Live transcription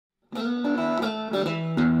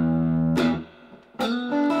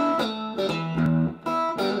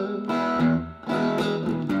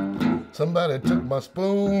Somebody took my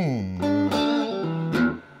spoon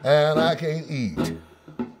and I can't eat.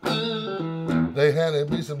 They handed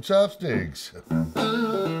me some chopsticks.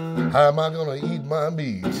 How am I gonna eat my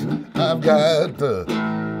meat? I've got the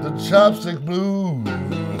chopstick blues.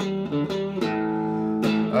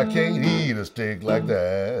 I can't eat a steak like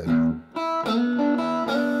that.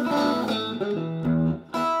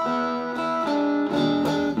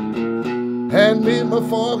 Hand me my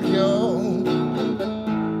fork, y'all,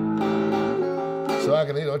 so I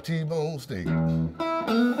can eat a T-bone steak.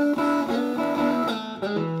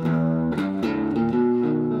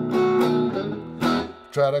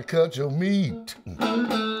 Try to cut your meat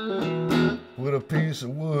with a piece of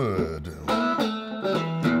wood.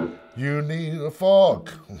 You need a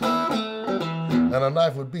fork, and a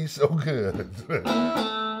knife would be so good.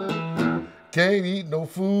 Can't eat no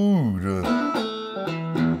food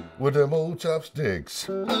with them old chopsticks.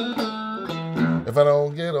 If I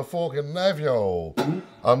don't get a fork and knife, y'all,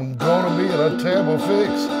 I'm gonna be in a terrible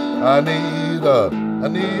fix. I need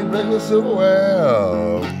regular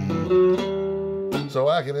silverware so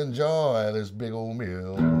I can enjoy this big old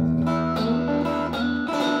meal.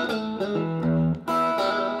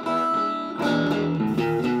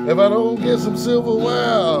 If I don't get some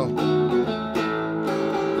silverware,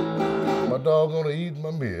 my dog gonna eat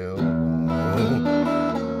my meal.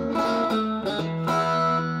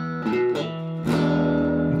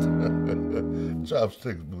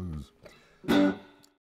 Chopsticks Blues.